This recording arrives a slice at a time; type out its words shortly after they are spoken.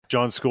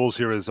John Scholes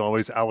here as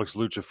always. Alex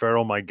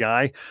Lucifero, my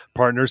guy,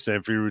 partner,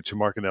 Sanford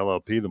Markin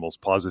LLP, the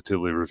most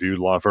positively reviewed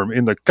law firm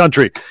in the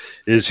country,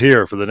 is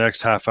here for the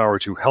next half hour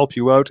to help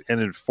you out and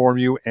inform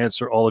you,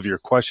 answer all of your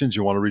questions.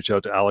 You want to reach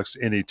out to Alex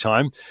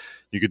anytime.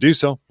 You could do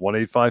so,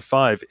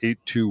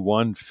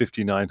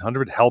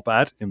 1-855-821-5900, help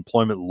at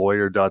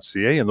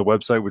employmentlawyer.ca, and the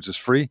website, which is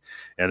free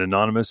and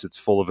anonymous. It's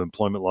full of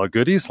employment law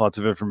goodies, lots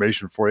of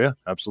information for you,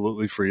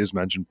 absolutely free, as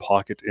mentioned,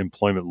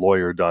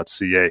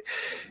 pocketemploymentlawyer.ca.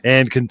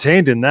 And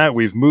contained in that,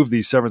 we've moved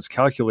the severance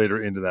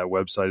calculator into that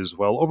website as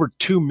well. Over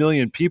 2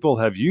 million people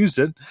have used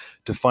it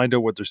to find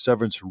out what their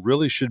severance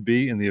really should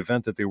be in the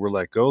event that they were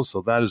let go.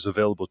 So that is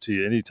available to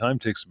you anytime.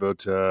 It takes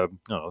about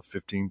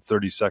 15,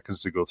 30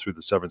 seconds to go through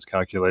the severance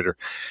calculator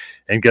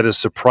and get a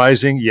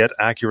surprising yet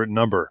accurate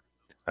number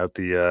at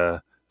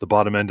the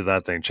bottom end of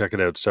that thing. Check it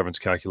out, severance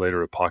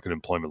calculator at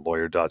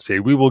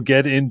pocketemploymentlawyer.ca. We will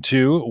get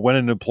into when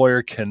an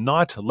employer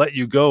cannot let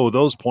you go.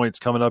 Those points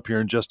coming up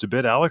here in just a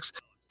bit. Alex,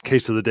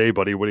 case of the day,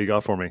 buddy. What do you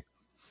got for me?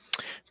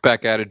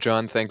 Back at it,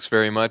 John. Thanks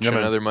very much. Yeah,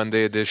 another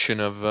Monday edition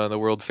of the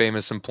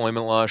world-famous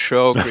Employment Law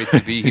Show. Great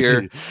to be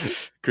here.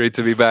 Great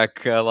to be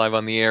back live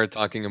on the air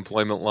talking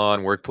employment law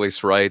and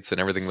workplace rights and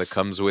everything that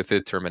comes with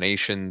it,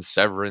 terminations,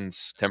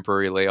 severance,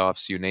 temporary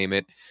layoffs, you name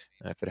it.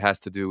 If it has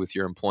to do with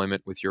your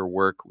employment, with your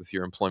work, with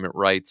your employment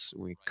rights,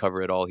 we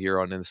cover it all here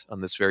on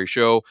this very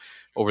show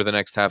over the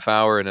next half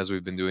hour, and as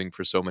we've been doing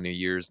for so many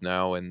years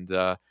now. And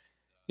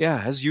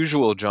yeah, as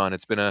usual, John,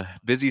 it's been a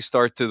busy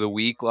start to the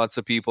week. Lots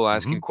of people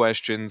asking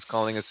questions,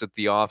 calling us at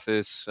the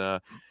office,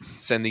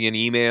 sending in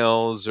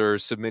emails or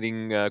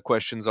submitting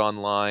questions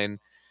online.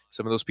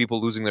 Some of those people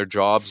losing their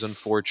jobs,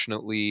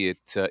 unfortunately.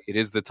 It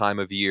is the time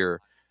of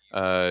year.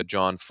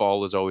 John,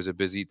 fall is always a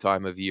busy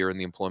time of year in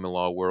the employment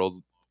law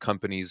world.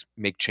 Companies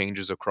make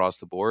changes across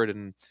the board.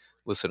 And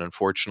listen,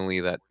 unfortunately,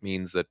 that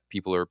means that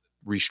people are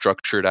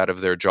restructured out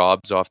of their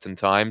jobs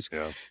oftentimes.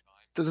 Yeah.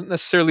 Doesn't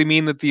necessarily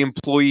mean that the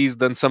employee's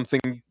done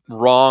something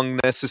wrong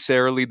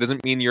necessarily.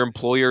 Doesn't mean your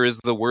employer is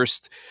the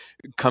worst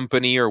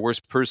company or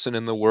worst person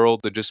in the world.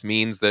 It just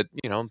means that,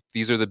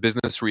 these are the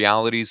business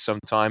realities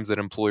sometimes that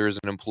employers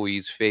and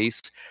employees face.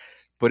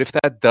 But if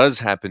that does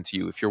happen to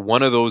you, if you're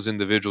one of those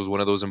individuals, one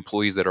of those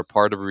employees that are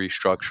part of a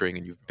restructuring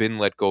and you've been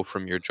let go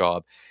from your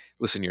job,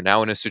 listen, you're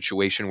now in a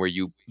situation where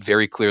you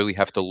very clearly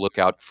have to look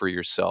out for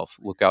yourself,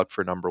 look out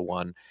for number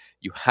one.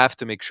 You have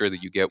to make sure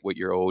that you get what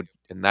you're owed.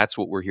 And that's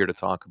what we're here to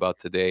talk about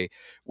today,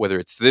 whether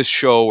it's this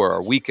show or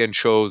our weekend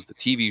shows, the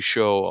TV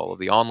show, all of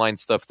the online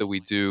stuff that we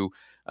do.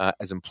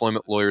 As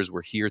employment lawyers,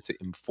 we're here to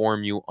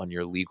inform you on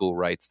your legal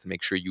rights, to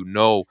make sure you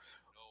know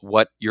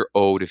what you're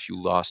owed if you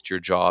lost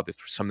your job. If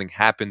something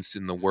happens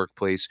in the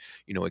workplace,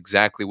 you know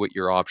exactly what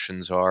your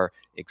options are,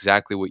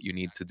 exactly what you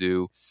need to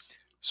do.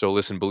 So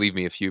listen, believe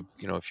me, if you're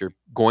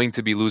going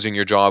to be losing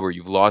your job or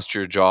you've lost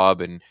your job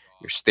and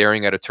you're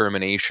staring at a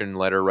termination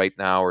letter right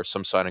now or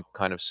some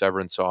kind of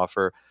severance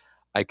offer,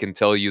 I can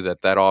tell you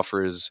that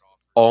offer is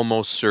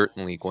almost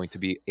certainly going to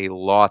be a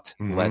lot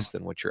less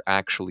than what you're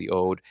actually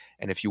owed.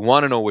 And if you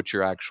want to know what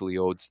you're actually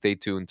owed, stay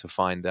tuned to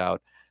find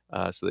out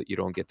so that you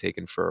don't get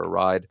taken for a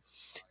ride.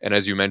 And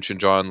as you mentioned,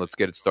 John, let's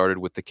get it started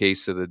with the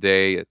case of the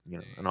day,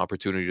 an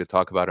opportunity to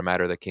talk about a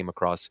matter that came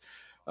across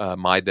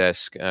my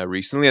desk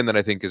recently, and that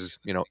I think is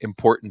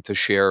important to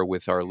share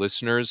with our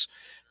listeners.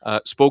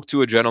 Spoke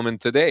to a gentleman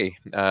today,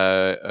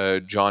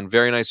 John,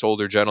 very nice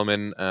older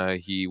gentleman.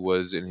 He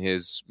was in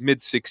his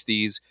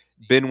mid-60s,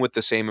 been with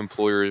the same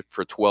employer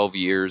for 12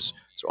 years,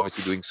 so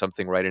obviously doing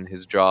something right in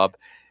his job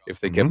if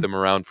they kept him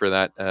around for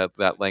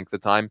that length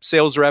of time.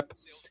 Sales rep,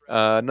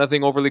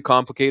 nothing overly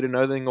complicated,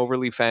 nothing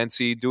overly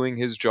fancy, doing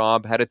his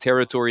job, had a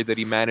territory that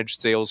he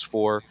managed sales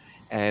for,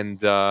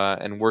 and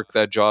worked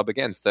that job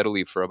again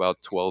steadily for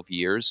about 12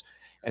 years.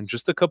 And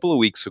just a couple of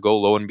weeks ago,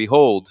 lo and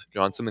behold,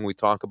 John, something we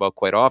talk about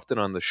quite often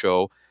on the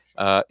show,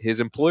 his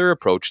employer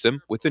approached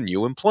him with a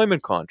new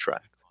employment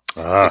contract.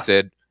 They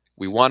said,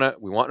 we want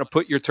to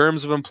put your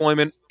terms of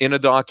employment in a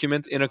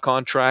document, in a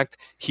contract.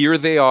 Here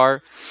they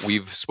are.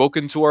 We've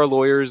spoken to our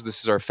lawyers.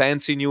 This is our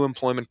fancy new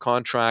employment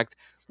contract.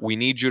 We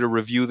need you to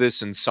review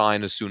this and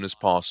sign as soon as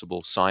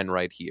possible. Sign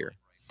right here.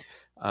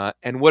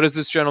 And what does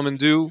this gentleman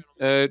do,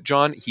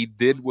 John? He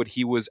did what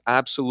he was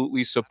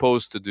absolutely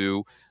supposed to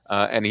do,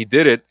 and he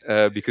did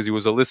it because he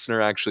was a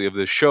listener, actually, of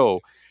this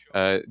show.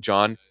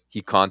 John,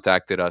 he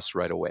contacted us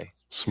right away.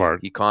 Smart.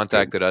 He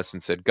contacted us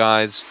and said,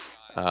 guys,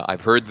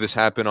 I've heard this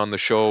happen on the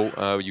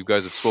show. You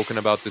guys have spoken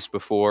about this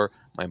before.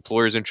 My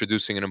employer's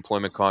introducing an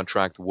employment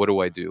contract. What do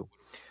I do?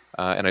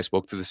 And I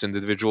spoke to this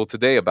individual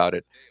today about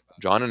it,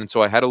 John. And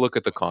so I had a look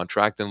at the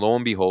contract, and lo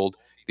and behold,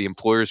 the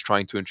employer is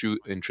trying to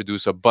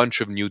introduce a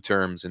bunch of new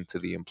terms into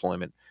the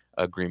employment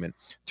agreement.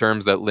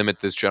 Terms that limit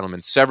this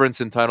gentleman's severance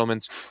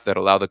entitlements, that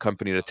allow the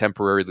company to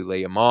temporarily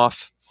lay him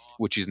off,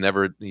 which he's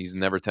never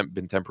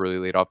been temporarily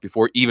laid off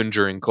before. Even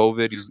during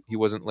COVID, he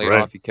wasn't laid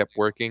off. He kept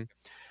working.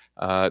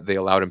 They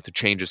allowed him to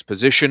change his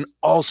position.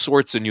 All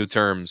sorts of new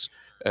terms,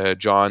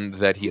 John,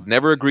 that he had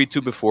never agreed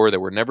to before. There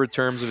were never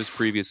terms of his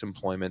previous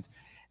employment.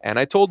 And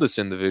I told this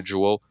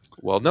individual,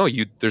 Well, no,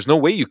 there's no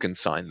way you can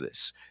sign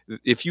this.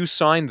 If you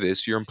sign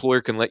this, your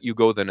employer can let you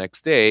go the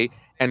next day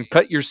and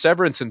cut your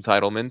severance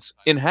entitlements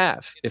in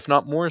half, if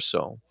not more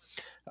so.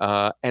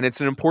 And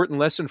it's an important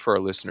lesson for our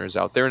listeners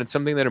out there. And it's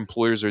something that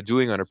employers are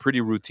doing on a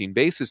pretty routine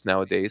basis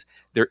nowadays.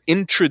 They're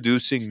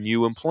introducing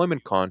new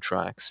employment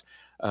contracts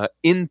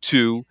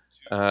into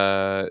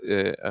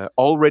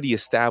already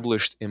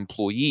established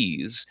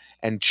employees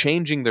and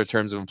changing their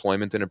terms of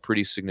employment in a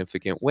pretty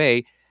significant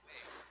way.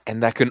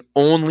 And that can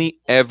only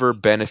ever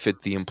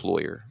benefit the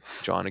employer.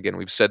 John, again,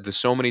 we've said this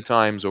so many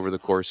times over the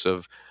course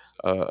of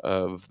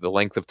the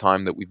length of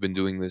time that we've been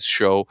doing this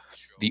show.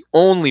 The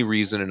only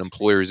reason an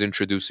employer is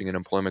introducing an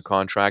employment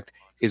contract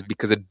is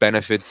because it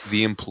benefits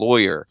the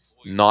employer,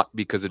 not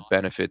because it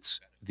benefits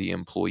the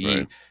employee.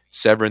 Right.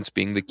 Severance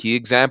being the key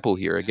example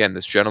here. Again,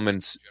 this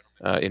gentleman's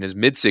in his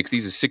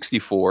mid-60s, is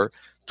 64,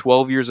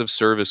 12 years of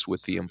service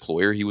with the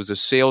employer. He was a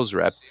sales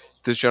rep.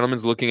 This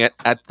gentleman's looking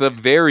at the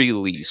very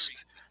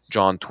least,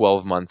 John,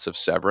 12 months of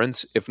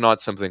severance, if not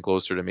something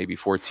closer to maybe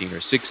 14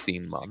 or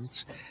 16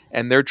 months.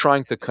 And they're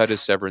trying to cut his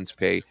severance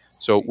pay.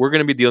 So we're going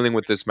to be dealing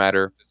with this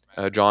matter.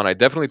 John, I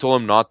definitely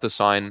told him not to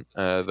sign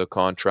the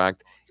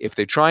contract. If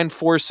they try and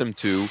force him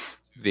to,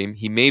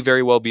 he may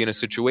very well be in a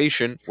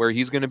situation where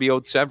he's going to be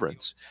owed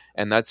severance.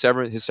 And that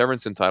his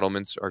severance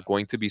entitlements are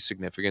going to be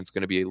significant. It's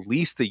going to be at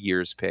least a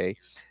year's pay.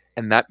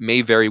 And that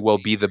may very well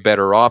be the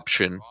better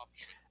option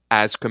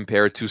as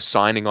compared to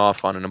signing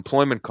off on an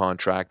employment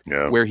contract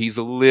where he's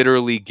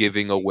literally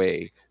giving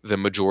away the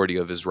majority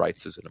of his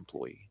rights as an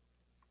employee.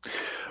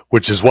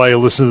 Which is why you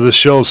listen to the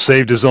show,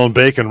 saved his own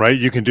bacon, right?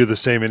 You can do the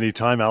same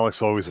anytime.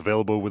 Alex always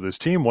available with his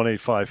team,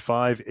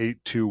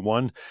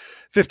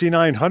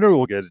 1-855-821-5900.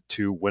 We'll get it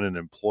to when an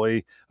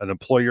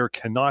employer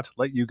cannot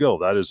let you go.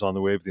 That is on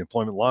the way of the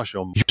Employment Law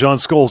Show. John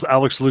Scholes,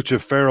 Alex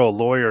Lucifero,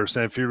 lawyer,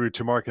 Sanfiri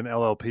Tumarkin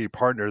LLP,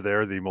 partner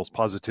there, the most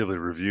positively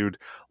reviewed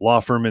law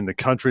firm in the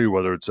country,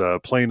 whether it's a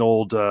plain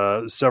old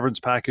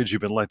severance package,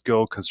 you've been let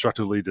go,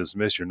 constructively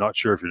dismissed, you're not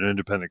sure if you're an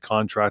independent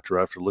contractor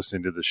after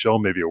listening to the show,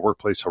 maybe a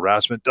workplace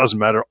harassment, doesn't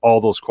matter. All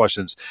those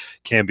questions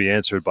can be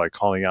answered by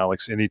calling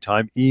Alex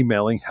anytime,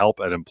 emailing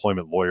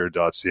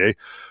help@employmentlawyer.ca.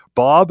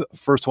 Bob,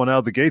 first one out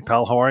of the gate,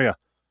 pal. How are you?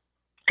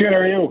 Good. How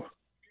are you?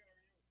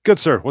 Good,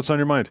 sir. What's on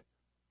your mind?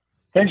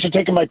 Thanks for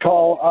taking my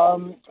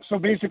call. So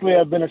basically,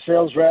 I've been a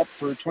sales rep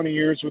for 20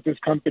 years with this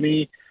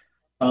company.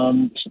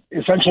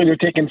 Essentially, they're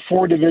taking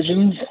 4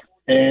 divisions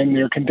and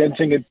they're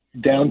condensing it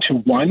down to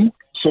 1.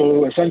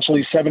 So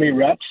essentially, 70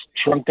 reps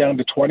shrunk down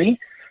to 20.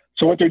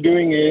 So what they're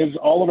doing is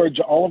all of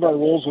our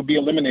roles will be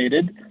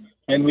eliminated,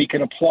 and we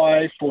can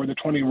apply for the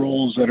 20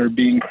 roles that are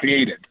being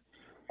created.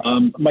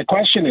 My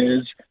question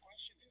is,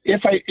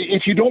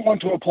 if you don't want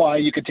to apply,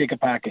 you could take a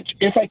package.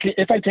 If I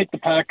take the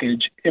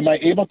package, am I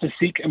able to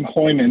seek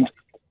employment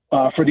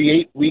for the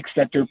 8 weeks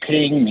that they're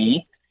paying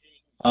me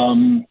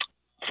from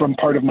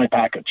part of my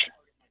package?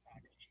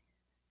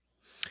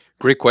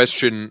 Great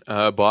question,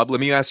 Bob. Let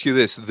me ask you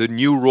this. The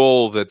new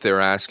role that they're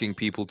asking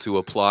people to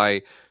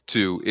apply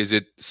to, is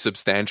it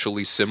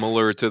substantially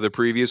similar to the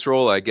previous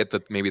role? I get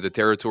that maybe the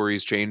territory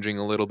is changing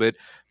a little bit,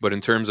 but in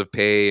terms of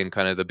pay and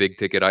kind of the big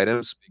ticket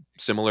items,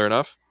 similar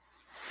enough?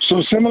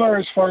 So similar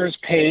as far as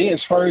pay,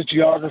 as far as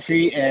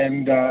geography,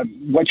 and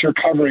what you're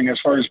covering as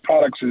far as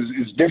products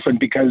is different,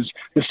 because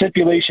the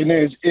stipulation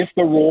is if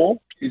the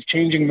role is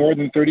changing more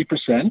than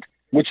 30%,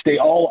 which they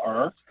all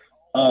are,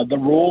 the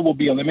role will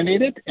be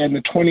eliminated, and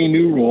the 20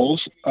 new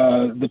roles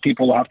the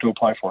people will have to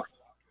apply for.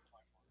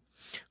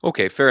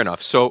 Okay, fair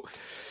enough. So,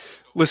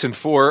 listen,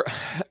 for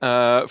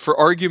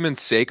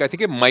argument's sake, I think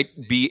it might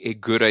be a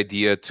good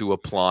idea to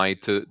apply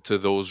to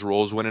those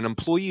roles when an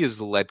employee is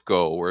let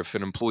go, or if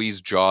an employee's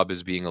job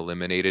is being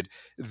eliminated.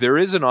 There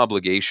is an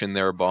obligation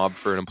there, Bob,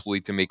 for an employee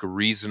to make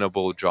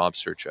reasonable job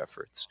search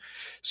efforts.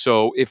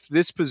 So if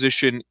this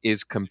position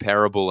is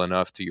comparable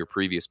enough to your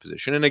previous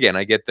position, and again,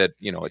 I get that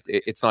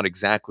it's not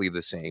exactly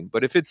the same,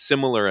 but if it's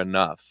similar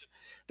enough,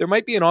 there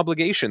might be an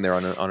obligation there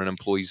on an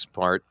employee's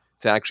part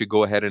to actually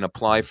go ahead and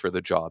apply for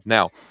the job.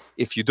 Now,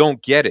 if you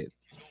don't get it,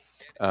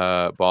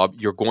 Bob,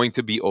 you're going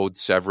to be owed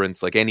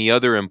severance like any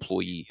other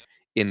employee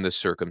in the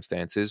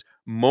circumstances.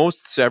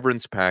 Most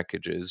severance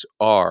packages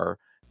are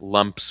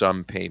lump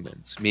sum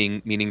payments,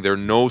 meaning there are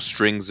no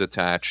strings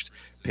attached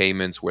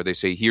payments where they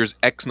say, here's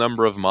X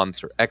number of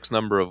months or X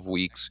number of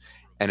weeks,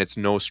 and it's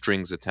no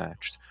strings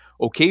attached.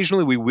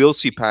 Occasionally, we will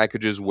see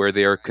packages where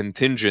they are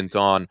contingent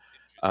on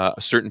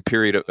a certain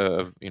period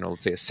of,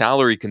 let's say a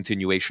salary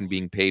continuation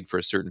being paid for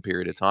a certain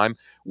period of time,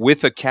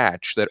 with a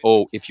catch that,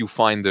 if you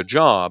find the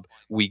job,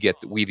 we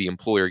the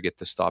employer get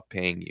to stop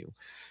paying you.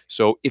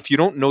 So if you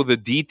don't know the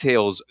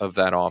details of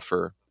that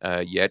offer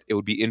yet, it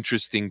would be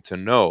interesting to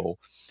know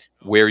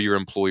where your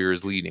employer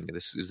is leading.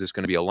 Is this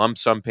going to be a lump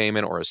sum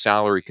payment or a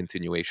salary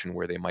continuation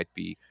where they might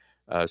be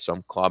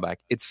some clawback?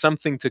 It's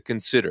something to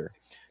consider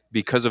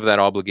because of that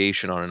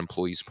obligation on an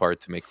employee's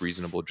part to make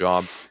reasonable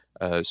job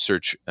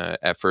search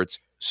efforts.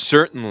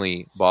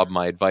 Certainly, Bob,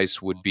 my advice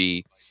would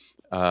be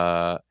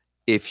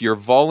if you're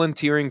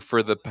volunteering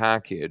for the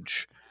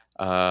package,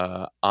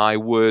 I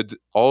would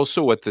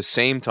also at the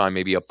same time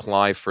maybe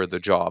apply for the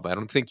job. I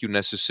don't think you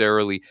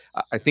necessarily,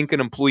 I think an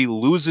employee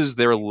loses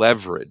their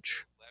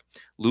leverage,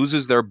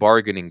 loses their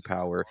bargaining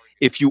power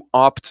if you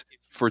opt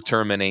for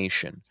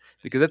termination,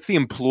 because that's the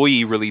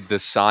employee really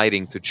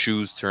deciding to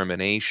choose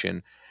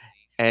termination,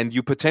 and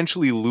you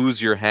potentially lose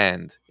your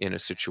hand in a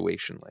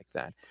situation like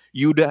that.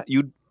 You'd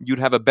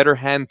have a better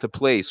hand to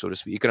play, so to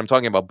speak. And I'm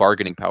talking about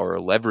bargaining power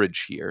or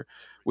leverage here,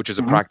 which is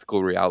a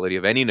practical reality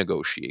of any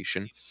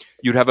negotiation.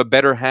 You'd have a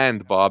better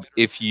hand, Bob,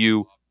 if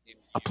you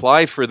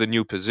apply for the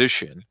new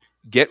position,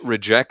 get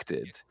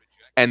rejected,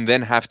 and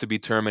then have to be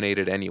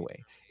terminated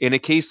anyway. In a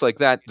case like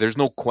that, there's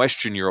no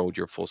question you're owed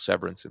your full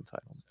severance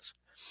entitlements.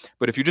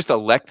 But if you just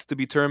elect to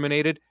be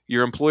terminated,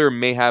 your employer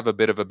may have a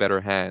bit of a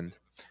better hand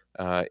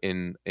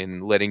in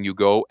letting you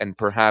go, and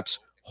perhaps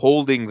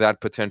holding that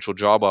potential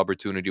job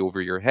opportunity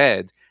over your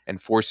head and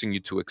forcing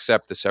you to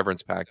accept a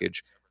severance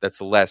package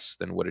that's less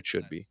than what it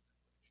should be.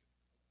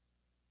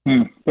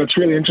 That's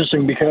really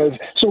interesting because,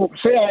 so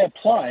say I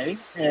apply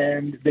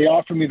and they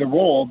offer me the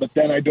role, but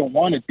then I don't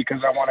want it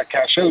because I want to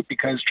cash out,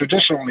 because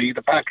traditionally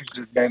the package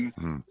has been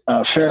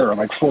fair,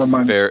 like 4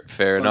 months.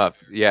 Fair enough.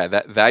 Yeah,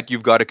 that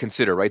you've got to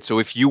consider, right? So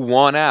if you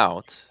want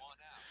out,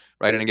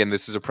 right, and again,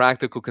 this is a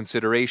practical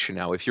consideration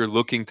now. If you're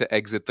looking to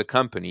exit the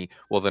company,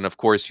 well, then of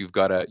course you've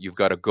got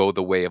to go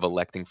the way of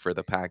electing for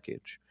the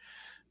package,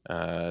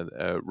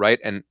 right?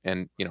 And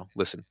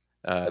listen.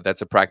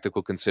 That's a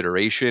practical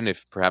consideration.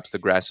 If perhaps the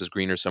grass is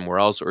greener somewhere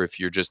else, or if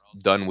you're just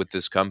done with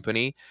this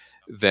company,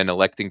 then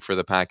electing for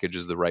the package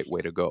is the right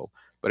way to go.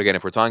 But again,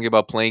 if we're talking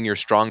about playing your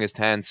strongest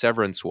hand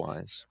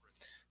severance-wise,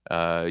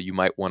 you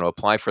might want to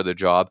apply for the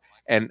job.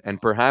 And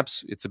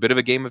perhaps it's a bit of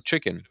a game of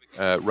chicken,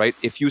 right?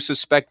 If you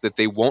suspect that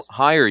they won't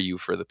hire you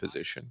for the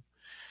position,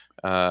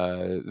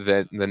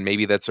 then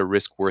maybe that's a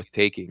risk worth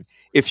taking.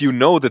 If you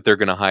know that they're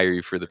going to hire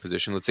you for the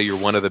position, let's say you're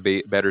one of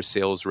the better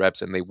sales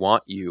reps and they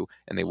want you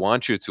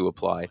to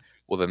apply,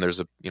 well, then there's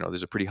a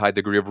pretty high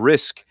degree of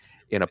risk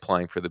in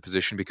applying for the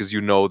position, because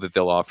you know that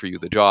they'll offer you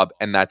the job,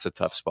 and that's a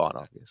tough spot,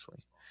 obviously.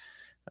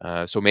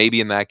 So maybe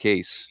in that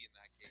case,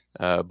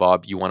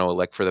 Bob, you want to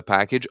elect for the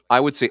package. I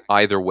would say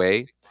either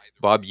way,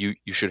 Bob, you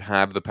should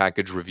have the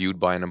package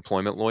reviewed by an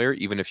employment lawyer,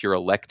 even if you're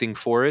electing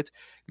for it.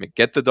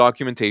 Get the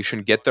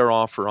documentation, get their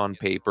offer on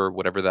paper,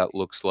 whatever that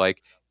looks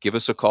like. Give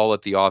us a call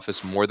at the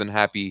office. More than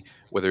happy,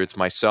 whether it's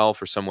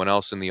myself or someone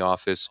else in the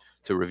office,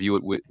 to review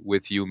it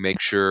with you. Make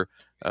sure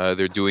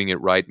they're doing it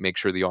right. Make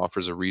sure the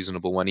offer is a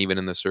reasonable one, even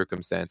in the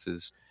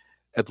circumstances.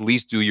 At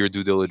least do your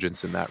due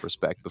diligence in that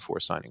respect before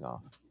signing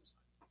off.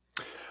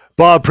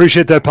 Bob,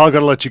 appreciate that, pal.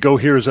 Got to let you go.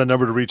 Here is that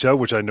number to reach out,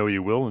 which I know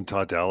you will, and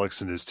talk to Alex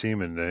and his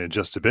team in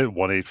just a bit.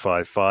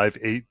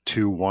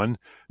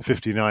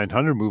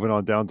 1-855-821-5900. Moving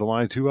on down the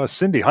line to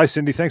Cindy. Hi,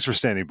 Cindy. Thanks for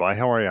standing by.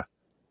 How are you?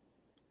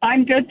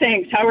 I'm good,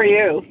 thanks. How are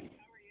you?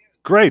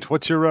 Great.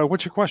 What's your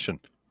question?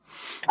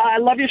 I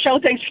love your show.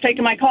 Thanks for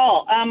taking my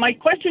call. My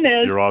question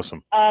is... You're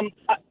awesome.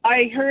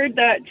 I heard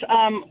that...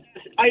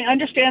 I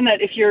understand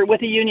that if you're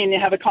with a union, you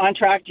have a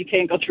contract, you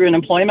can't go through an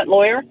employment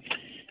lawyer.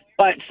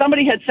 But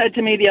somebody had said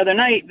to me the other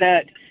night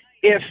that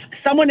if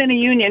someone in a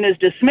union is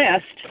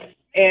dismissed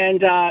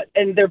and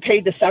they're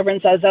paid the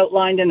severance as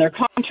outlined in their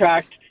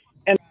contract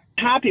and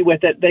happy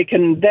with it, they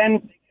can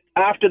then,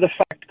 after the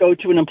fact, go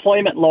to an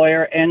employment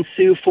lawyer and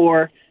sue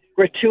for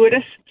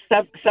gratuitous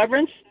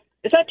severance.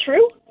 Is that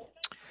true?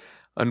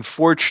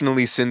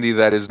 Unfortunately, Cindy,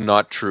 that is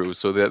not true.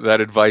 So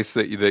that advice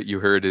that you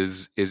heard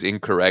is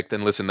incorrect.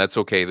 And listen, that's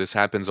okay. This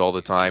happens all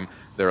the time.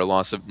 There are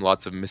lots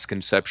of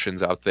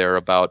misconceptions out there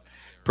about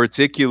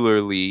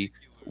particularly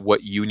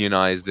what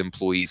unionized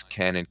employees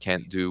can and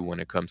can't do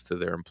when it comes to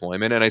their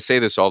employment. And I say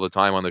this all the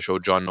time on the show.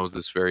 John knows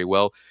this very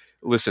well.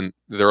 Listen,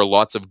 there are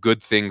lots of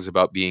good things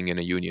about being in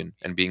a union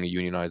and being a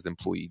unionized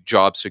employee.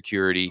 Job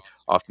security,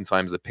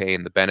 oftentimes the pay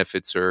and the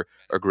benefits are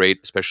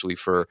great, especially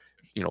for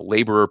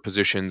laborer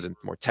positions and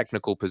more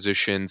technical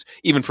positions,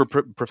 even for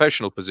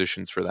professional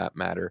positions for that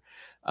matter.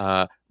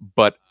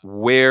 But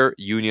where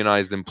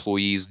unionized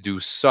employees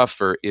do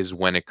suffer is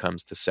when it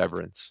comes to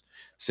severance.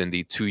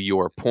 Cindy, to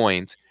your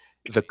point,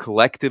 the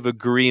collective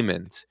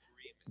agreement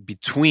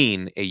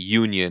between a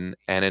union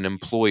and an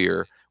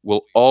employer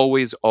will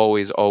always,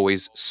 always,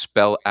 always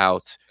spell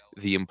out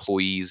the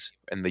employees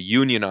and the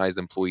unionized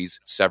employees'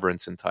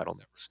 severance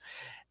entitlements.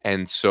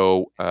 And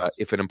so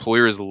if an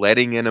employer is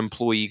letting an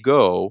employee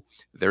go,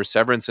 their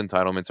severance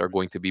entitlements are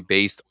going to be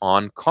based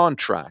on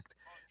contract,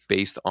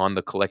 based on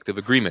the collective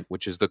agreement,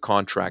 which is the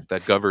contract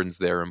that governs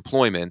their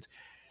employment.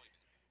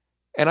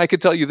 And I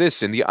could tell you this,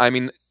 Cindy, I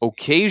mean,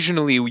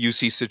 occasionally you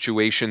see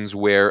situations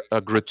where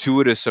a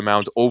gratuitous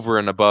amount over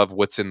and above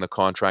what's in the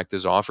contract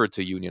is offered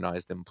to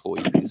unionized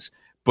employees,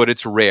 but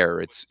it's rare.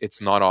 It's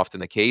not often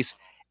the case.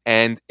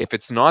 And if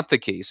it's not the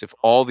case, if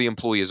all the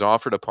employee is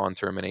offered upon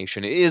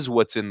termination is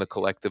what's in the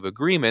collective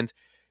agreement,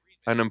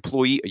 a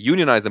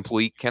unionized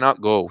employee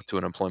cannot go to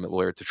an employment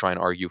lawyer to try and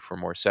argue for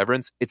more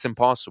severance. It's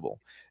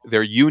impossible.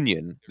 Their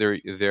union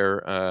is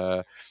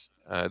their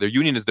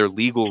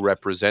legal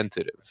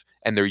representative,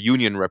 and their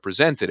union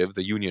representative,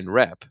 the union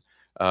rep,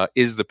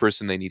 is the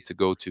person they need to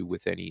go to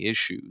with any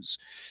issues.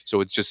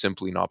 So it's just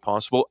simply not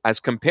possible, as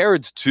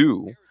compared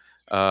to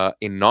a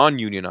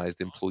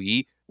non-unionized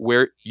employee,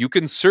 where you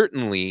can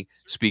certainly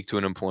speak to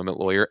an employment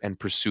lawyer and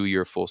pursue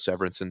your full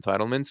severance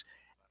entitlements.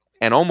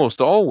 And almost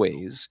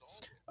always,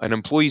 an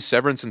employee's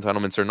severance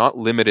entitlements are not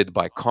limited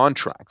by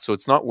contract. So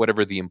it's not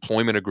whatever the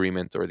employment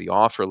agreement or the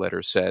offer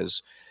letter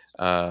says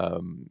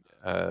that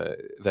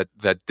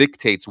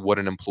dictates what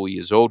an employee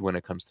is owed when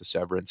it comes to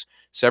severance.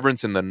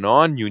 Severance in the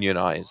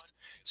non-unionized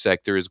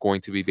sector is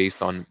going to be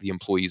based on the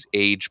employee's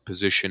age,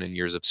 position, and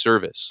years of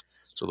service.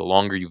 So the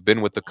longer you've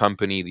been with the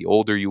company, the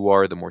older you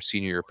are, the more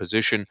senior your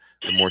position,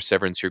 the more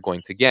severance you're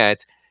going to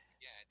get.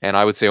 And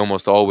I would say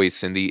almost always,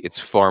 Cindy, it's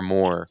far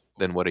more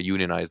than what a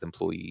unionized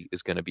employee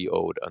is going to be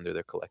owed under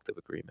their collective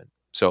agreement.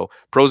 So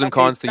pros and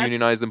cons to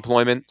unionized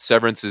employment.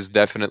 Severance is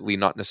definitely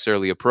not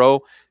necessarily a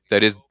pro.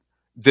 That is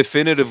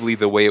definitively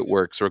the way it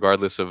works,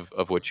 regardless of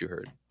what you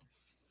heard.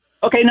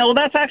 Okay, no,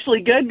 that's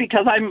actually good,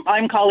 because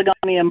I'm calling on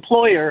the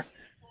employer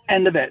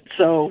end of it.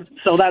 So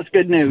that's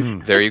good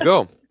news. There you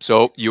go.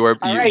 So you are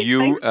right,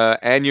 you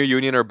and your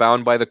union are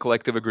bound by the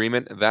collective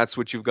agreement. That's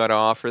what you've got to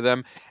offer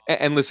them.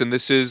 And listen,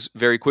 this is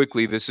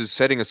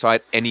setting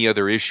aside any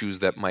other issues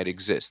that might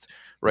exist,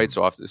 right?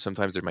 So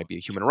sometimes there might be a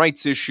human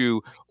rights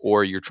issue,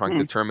 or you're trying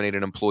to terminate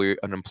an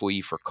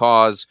employee for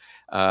cause,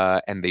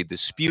 and they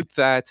dispute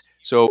that.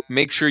 So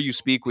make sure you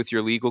speak with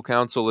your legal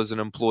counsel as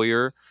an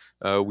employer.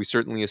 We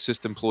certainly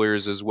assist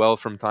employers as well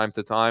from time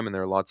to time, and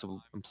there are lots of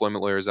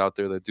employment lawyers out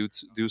there that do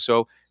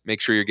so. Make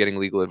sure you're getting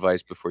legal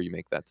advice before you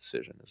make that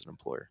decision as an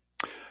employer.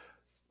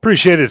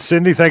 Appreciate it,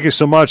 Cindy. Thank you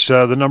so much.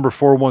 The number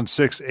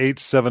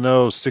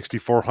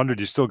 416-870-6400.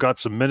 You still got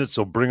some minutes,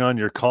 so bring on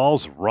your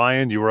calls.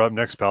 Ryan, you were up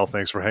next, pal.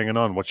 Thanks for hanging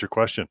on. What's your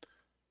question?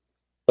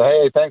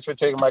 Hey, thanks for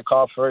taking my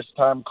call.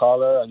 First-time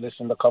caller. I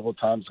listened a couple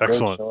times.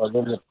 Excellent. So I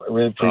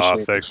really appreciate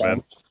it. Thanks,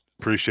 man.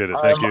 Appreciate it.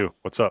 Thank you.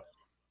 What's up?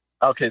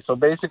 Okay, so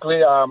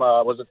basically, I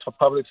was a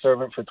public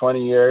servant for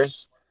 20 years.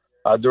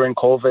 During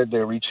COVID, they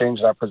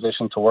rechanged that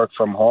position to work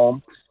from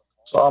home.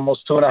 So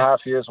almost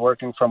 2.5 years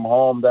working from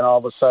home. Then all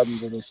of a sudden,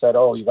 they said,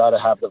 "Oh, you got to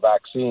have the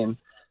vaccine."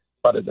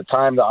 But at the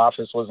time, the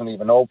office wasn't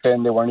even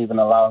open. They weren't even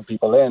allowing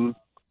people in.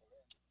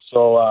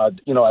 So, I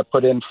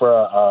put in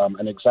for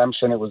an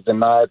exemption. It was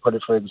denied. Put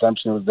it for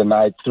exemption. It was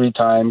denied 3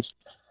 times.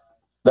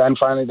 Then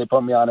finally, they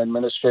put me on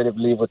administrative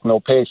leave with no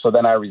pay. So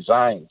then I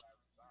resigned.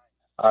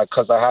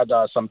 Because I had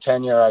some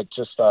tenure, I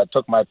just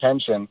took my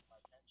pension.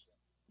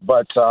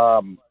 But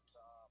but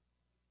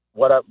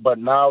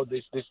now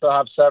they still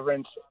have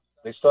severance.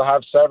 They still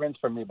have severance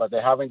for me, but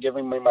they haven't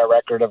given me my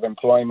record of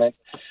employment,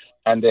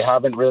 and they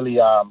haven't really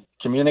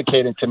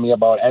communicated to me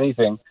about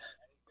anything.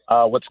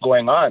 What's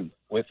going on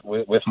with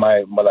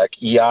my like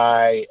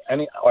EI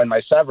and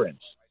my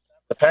severance?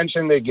 The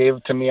pension they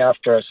gave to me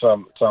after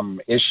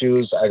some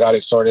issues, I got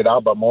it sorted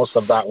out, but most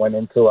of that went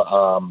into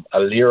a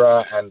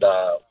lira and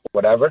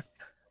whatever.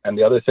 And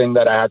the other thing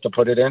that I had to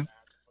put it in.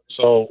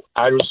 So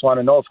I just want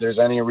to know if there's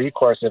any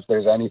recourse, if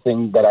there's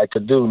anything that I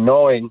could do,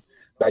 knowing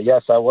that,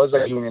 yes, I was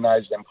a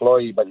unionized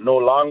employee, but no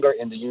longer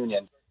in the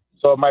union.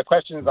 So my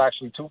question is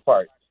actually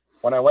 2-part.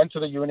 When I went to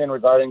the union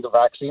regarding the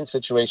vaccine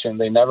situation,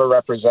 they never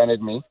represented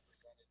me.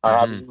 I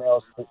have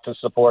emails to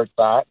support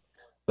that.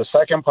 The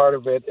second part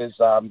of it is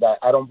that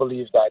I don't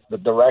believe that the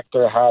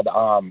director had,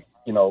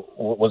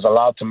 was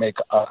allowed to make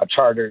a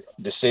charter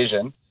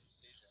decision.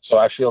 So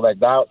I feel like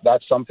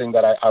that's something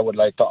that I would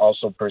like to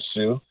also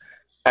pursue.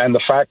 And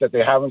the fact that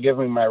they haven't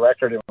given me my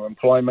record of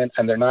employment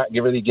and they're not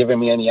really giving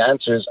me any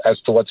answers as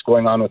to what's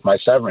going on with my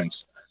severance.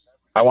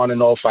 I want to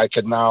know if I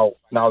could now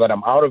that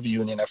I'm out of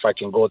union, if I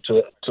can go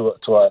to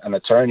an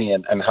attorney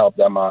and help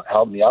them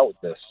help me out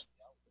with this.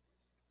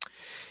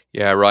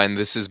 Yeah, Ryan,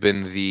 this has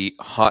been the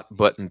hot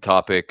button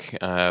topic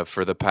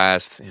for the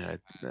past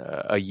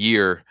a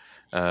year.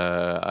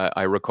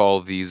 I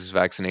recall these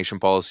vaccination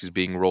policies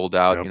being rolled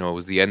out. Yep. It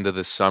was the end of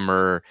the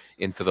summer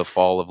into the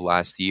fall of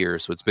last year.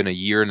 So it's been a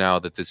year now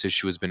that this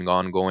issue has been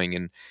ongoing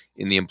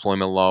in the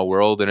employment law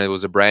world, and it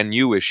was a brand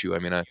new issue. I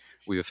mean,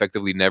 we've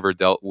effectively never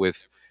dealt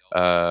with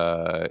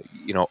a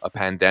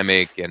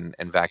pandemic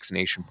and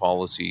vaccination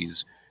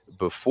policies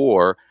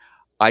before.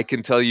 I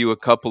can tell you a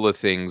couple of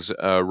things,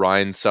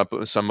 Ryan,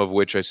 some of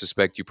which I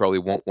suspect you probably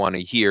won't want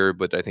to hear,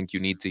 but I think you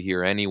need to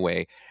hear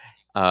anyway.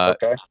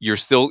 Okay.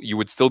 You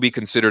would still be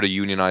considered a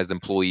unionized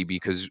employee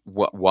because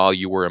while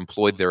you were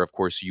employed there, of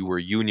course, you were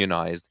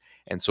unionized.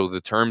 And so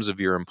the terms of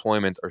your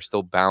employment are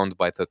still bound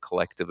by the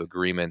collective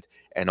agreement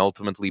and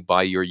ultimately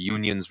by your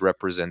union's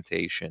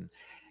representation.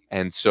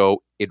 And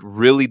so it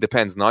really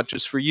depends, not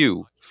just for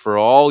you, for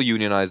all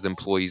unionized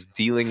employees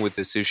dealing with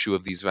this issue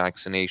of these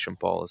vaccination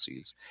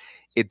policies.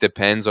 It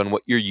depends on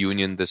what your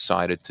union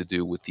decided to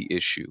do with the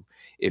issue.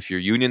 If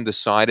your union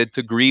decided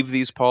to grieve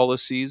these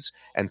policies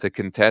and to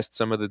contest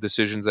some of the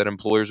decisions that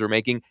employers are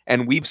making,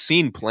 and we've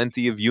seen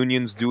plenty of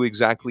unions do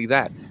exactly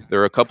that.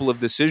 There are a couple of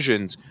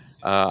decisions,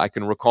 I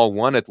can recall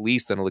one at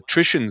least, an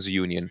electricians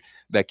union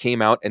that came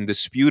out and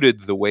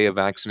disputed the way a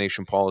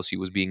vaccination policy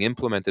was being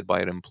implemented by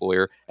an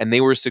employer, and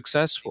they were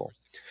successful.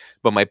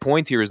 But my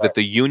point here is that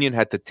the union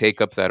had to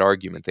take up that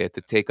argument. They had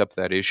to take up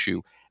that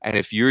issue. And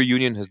if your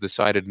union has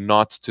decided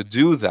not to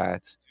do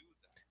that,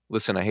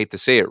 listen, I hate to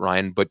say it,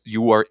 Ryan, but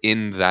you are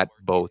in that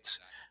boat.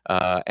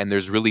 And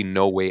there's really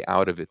no way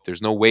out of it.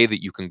 There's no way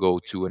that you can go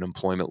to an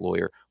employment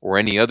lawyer or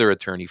any other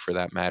attorney for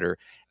that matter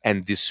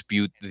and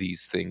dispute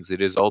these things. It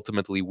is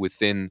ultimately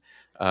within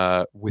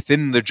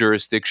the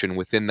jurisdiction,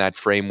 within that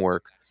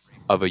framework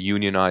of a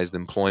unionized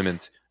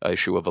employment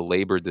issue, of a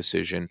labor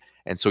decision.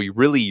 And so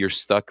you're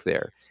stuck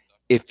there.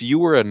 If you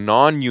were a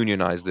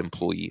non-unionized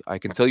employee, I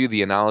can tell you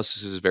the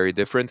analysis is very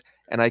different.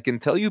 And I can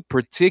tell you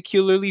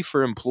particularly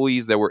for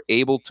employees that were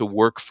able to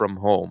work from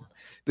home.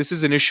 This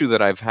is an issue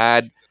that I've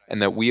had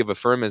and that we of a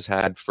firm has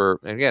had for,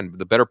 again,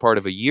 the better part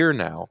of a year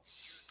now.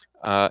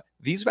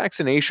 These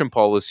vaccination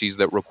policies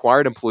that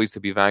required employees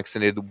to be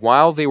vaccinated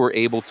while they were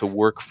able to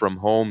work from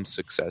home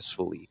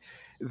successfully,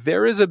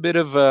 there is a bit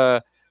of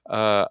a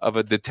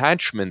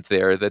detachment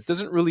there that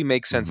doesn't really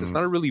make sense. It's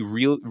not a really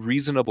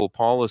reasonable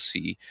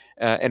policy,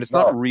 and it's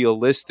not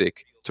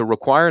realistic to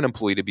require an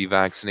employee to be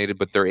vaccinated,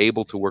 but they're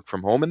able to work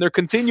from home, and they're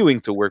continuing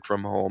to work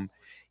from home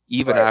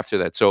even after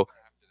that. So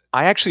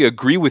I actually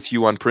agree with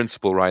you on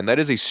principle, Ryan. That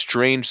is a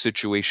strange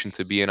situation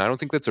to be in. I don't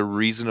think that's a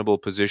reasonable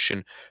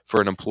position for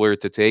an employer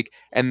to take.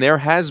 And there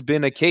has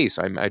been a case.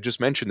 I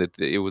just mentioned that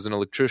it was an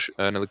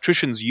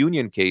electrician's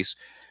union case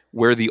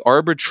where the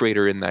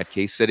arbitrator in that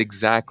case said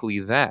exactly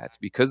that.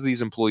 Because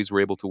these employees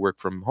were able to work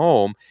from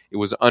home, it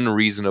was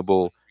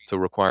unreasonable to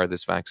require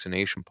this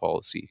vaccination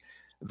policy.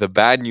 The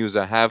bad news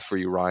I have for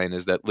you, Ryan,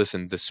 is that,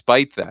 listen,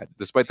 despite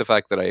the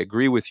fact that I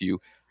agree with you,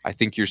 I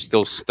think you're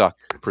still stuck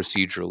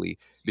procedurally.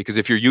 Because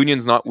if your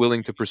union's not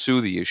willing to pursue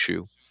the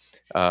issue,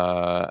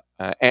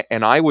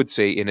 and I would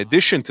say, in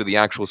addition to the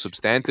actual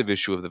substantive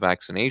issue of the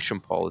vaccination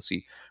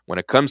policy, when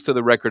it comes to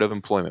the record of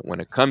employment,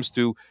 when it comes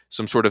to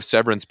some sort of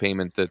severance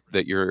payment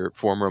that your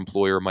former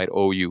employer might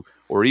owe you,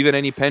 or even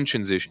any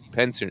pension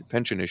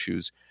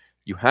issues,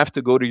 you have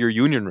to go to your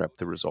union rep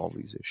to resolve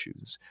these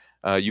issues.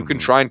 You can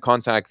try and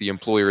contact the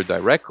employer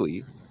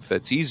directly, if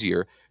that's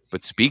easier,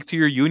 but speak to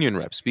your union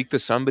rep, speak to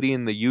somebody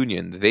in the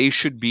union. They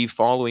should be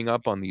following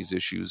up on these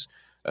issues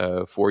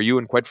for you.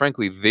 And quite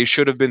frankly, they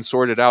should have been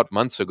sorted out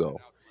months ago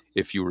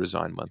if you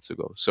resigned months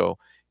ago. So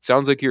it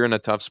sounds like you're in a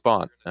tough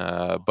spot,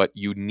 but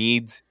you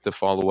need to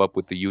follow up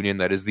with the union.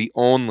 That is the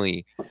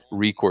only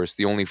recourse,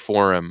 the only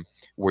forum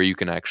where you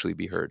can actually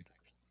be heard.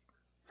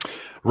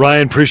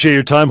 Ryan, appreciate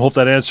your time. Hope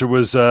that answer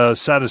was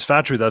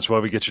satisfactory. That's why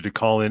we get you to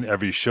call in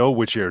every show,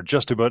 which you're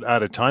just about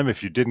out of time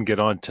if you didn't get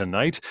on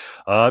tonight.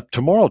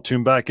 Tomorrow,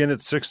 tune back in at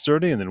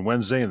 6:30, and then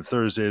Wednesday and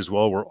Thursday as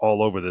well. We're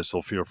all over this,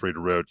 so feel free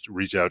to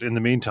reach out. In the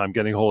meantime,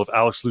 getting a hold of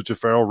Alex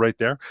Lucifero right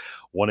there.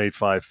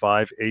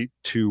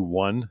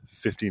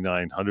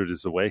 1-855-821-5900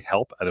 is the way.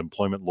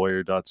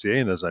 help@employmentlawyer.ca.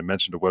 And as I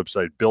mentioned, a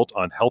website built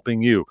on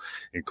helping you,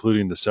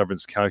 including the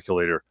severance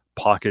calculator,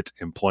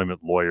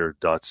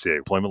 pocketemploymentlawyer.ca.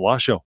 Employment Law Show.